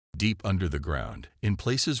Deep under the ground, in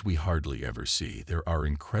places we hardly ever see, there are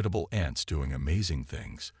incredible ants doing amazing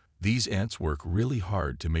things. These ants work really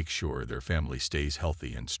hard to make sure their family stays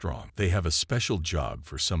healthy and strong. They have a special job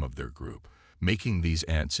for some of their group, making these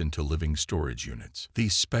ants into living storage units.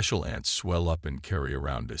 These special ants swell up and carry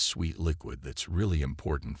around a sweet liquid that's really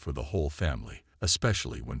important for the whole family,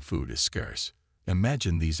 especially when food is scarce.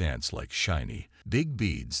 Imagine these ants like shiny, big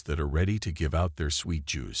beads that are ready to give out their sweet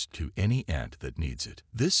juice to any ant that needs it.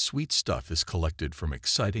 This sweet stuff is collected from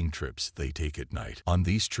exciting trips they take at night. On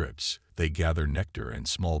these trips, they gather nectar and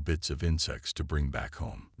small bits of insects to bring back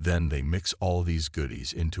home. Then they mix all these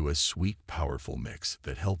goodies into a sweet, powerful mix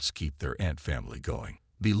that helps keep their ant family going.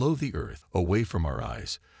 Below the earth, away from our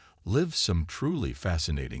eyes, live some truly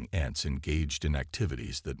fascinating ants engaged in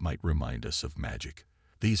activities that might remind us of magic.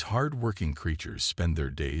 These hard-working creatures spend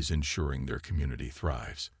their days ensuring their community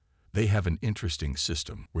thrives. They have an interesting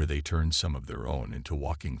system where they turn some of their own into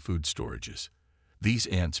walking food storages. These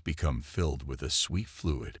ants become filled with a sweet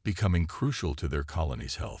fluid, becoming crucial to their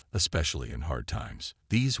colony's health, especially in hard times.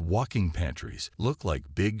 These walking pantries look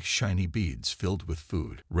like big, shiny beads filled with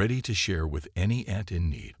food, ready to share with any ant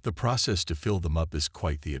in need. The process to fill them up is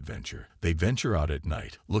quite the adventure. They venture out at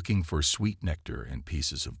night, looking for sweet nectar and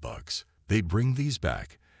pieces of bugs. They bring these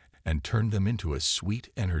back and turn them into a sweet,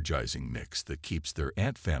 energizing mix that keeps their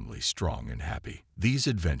ant family strong and happy. These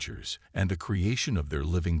adventures and the creation of their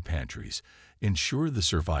living pantries ensure the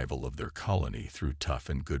survival of their colony through tough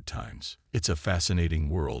and good times. It's a fascinating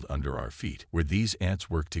world under our feet, where these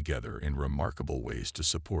ants work together in remarkable ways to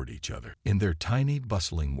support each other. In their tiny,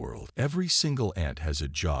 bustling world, every single ant has a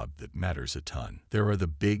job that matters a ton. There are the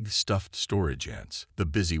big, stuffed storage ants, the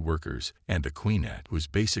busy workers, and the queenette, who's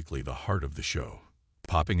basically the heart of the show,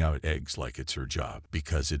 popping out eggs like it's her job,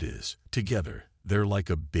 because it is. Together, they're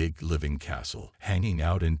like a big living castle, hanging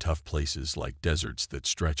out in tough places like deserts that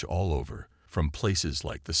stretch all over, from places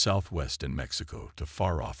like the Southwest and Mexico to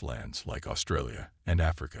far-off lands like Australia and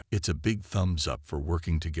Africa. It's a big thumbs up for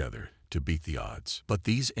working together to beat the odds. But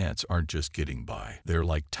these ants aren't just getting by. They're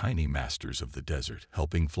like tiny masters of the desert,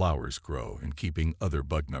 helping flowers grow and keeping other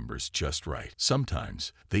bug members just right.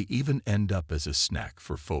 Sometimes, they even end up as a snack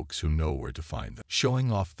for folks who know where to find them,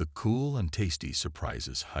 showing off the cool and tasty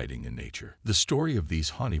surprises hiding in nature. The story of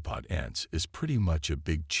these honeypot ants is pretty much a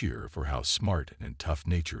big cheer for how smart and tough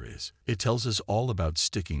nature is. It tells us all about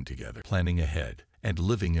sticking together, planning ahead, and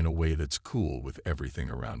living in a way that's cool with everything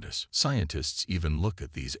around us. Scientists even look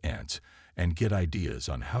at these ants and get ideas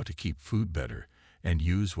on how to keep food better and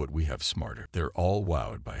use what we have smarter. They're all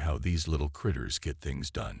wowed by how these little critters get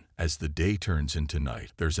things done. As the day turns into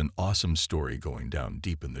night, there's an awesome story going down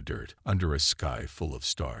deep in the dirt, under a sky full of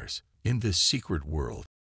stars. In this secret world,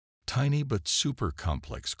 tiny but super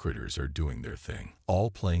complex critters are doing their thing, all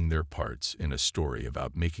playing their parts in a story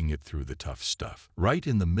about making it through the tough stuff. Right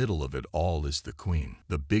in the middle of it all is the queen,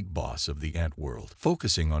 the big boss of the ant world,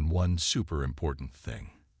 focusing on one super important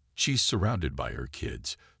thing. She's surrounded by her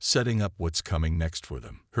kids, setting up what's coming next for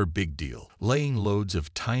them. Her big deal, laying loads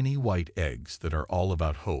of tiny white eggs that are all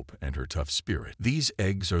about hope and her tough spirit. These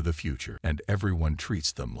eggs are the future, and everyone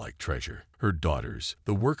treats them like treasure. Her daughters,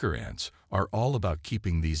 the worker ants, are all about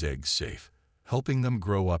keeping these eggs safe, helping them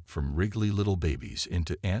grow up from wriggly little babies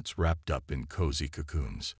into ants wrapped up in cozy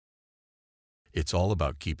cocoons. It's all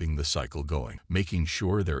about keeping the cycle going, making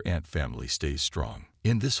sure their ant family stays strong.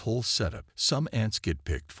 In this whole setup, some ants get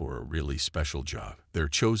picked for a really special job. They're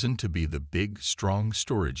chosen to be the big, strong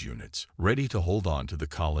storage units, ready to hold on to the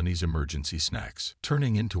colony's emergency snacks.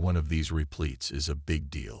 Turning into one of these repletes is a big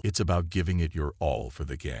deal. It's about giving it your all for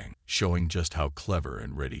the gang, showing just how clever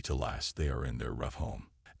and ready to last they are in their rough home.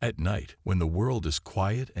 At night, when the world is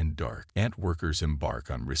quiet and dark, ant workers embark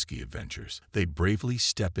on risky adventures. They bravely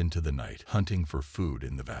step into the night, hunting for food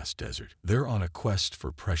in the vast desert. They're on a quest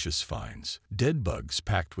for precious finds, dead bugs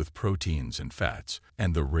packed with proteins and fats,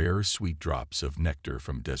 and the rare sweet drops of nectar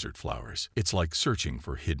from desert flowers. It's like searching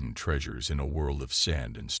for hidden treasures in a world of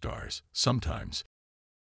sand and stars. Sometimes,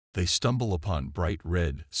 they stumble upon bright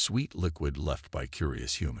red, sweet liquid left by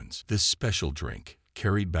curious humans. This special drink,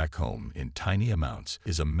 carried back home in tiny amounts,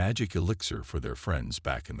 is a magic elixir for their friends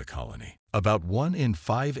back in the colony. About 1 in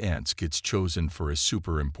 5 ants gets chosen for a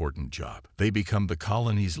super important job. They become the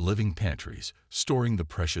colony's living pantries, storing the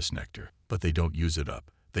precious nectar. But they don't use it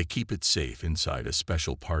up. They keep it safe inside a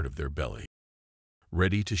special part of their belly,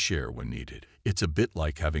 ready to share when needed. It's a bit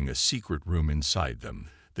like having a secret room inside them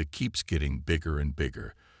that keeps getting bigger and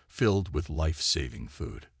bigger, filled with life-saving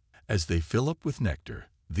food. As they fill up with nectar,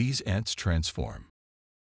 these ants transform.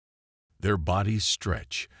 Their bodies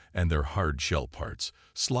stretch, and their hard shell parts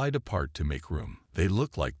slide apart to make room. They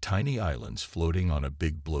look like tiny islands floating on a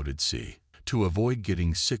big bloated sea. To avoid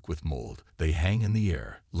getting sick with mold, they hang in the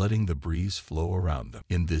air, letting the breeze flow around them.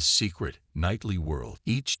 In this secret, nightly world,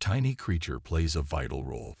 each tiny creature plays a vital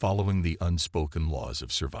role, following the unspoken laws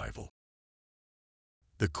of survival.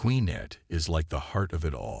 The queenette is like the heart of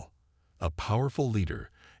it all, a powerful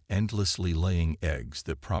leader, endlessly laying eggs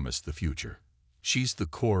that promise the future. She's the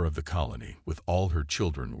core of the colony, with all her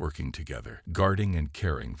children working together, guarding and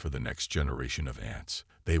caring for the next generation of ants.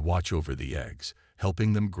 They watch over the eggs,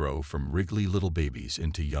 helping them grow from wriggly little babies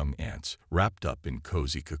into young ants, wrapped up in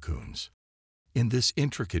cozy cocoons. In this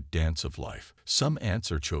intricate dance of life, some ants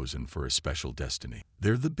are chosen for a special destiny.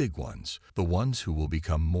 They're the big ones, the ones who will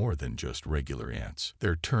become more than just regular ants.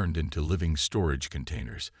 They're turned into living storage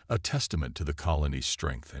containers, a testament to the colony's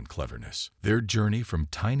strength and cleverness. Their journey from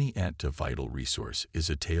tiny ant to vital resource is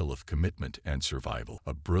a tale of commitment and survival,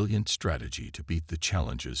 a brilliant strategy to beat the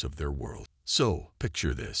challenges of their world. So,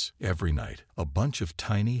 picture this. Every night, a bunch of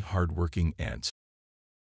tiny, hard-working ants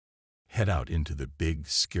head out into the big,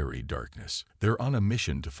 scary darkness. They're on a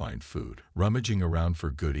mission to find food, rummaging around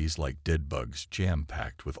for goodies like dead bugs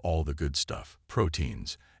jam-packed with all the good stuff,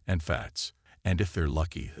 proteins and fats. And if they're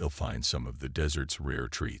lucky, they'll find some of the desert's rare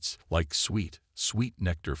treats, like sweet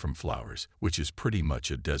nectar from flowers, which is pretty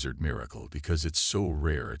much a desert miracle because it's so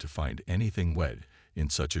rare to find anything wet in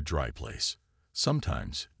such a dry place.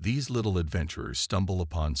 Sometimes, these little adventurers stumble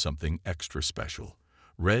upon something extra special.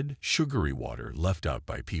 Red, sugary water left out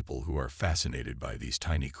by people who are fascinated by these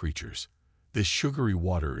tiny creatures. This sugary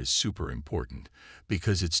water is super important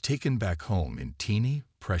because it's taken back home in teeny,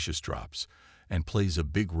 precious drops and plays a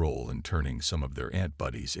big role in turning some of their ant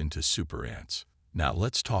buddies into super ants. Now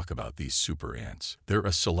let's talk about these super ants. They're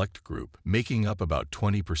a select group, making up about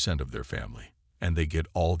 20% of their family, and they get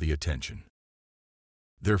all the attention.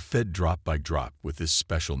 They're fed drop by drop with this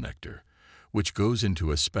special nectar, which goes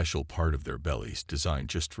into a special part of their bellies designed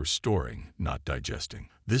just for storing, not digesting.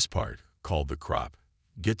 This part, called the crop,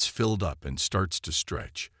 gets filled up and starts to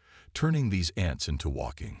stretch, turning these ants into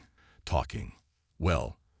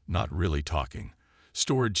well, not really talking,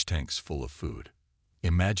 storage tanks full of food.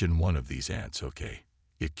 Imagine one of these ants, okay?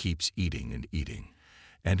 It keeps eating and eating,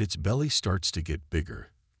 and its belly starts to get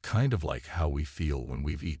bigger, kind of like how we feel when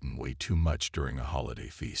we've eaten way too much during a holiday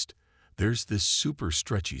feast. There's this super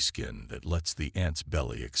stretchy skin that lets the ant's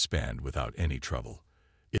belly expand without any trouble.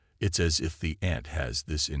 It's as if the ant has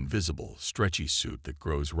this invisible, stretchy suit that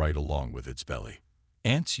grows right along with its belly.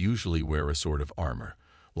 Ants usually wear a sort of armor,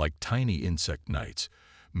 like tiny insect knights,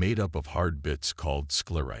 made up of hard bits called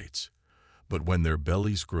sclerites. But when their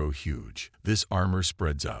bellies grow huge, this armor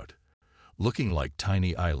spreads out, looking like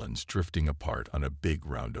tiny islands drifting apart on a big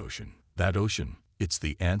round ocean. That ocean, it's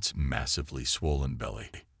the ant's massively swollen belly.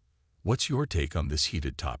 What's your take on this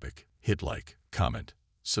heated topic? Hit like, comment,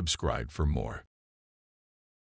 subscribe for more.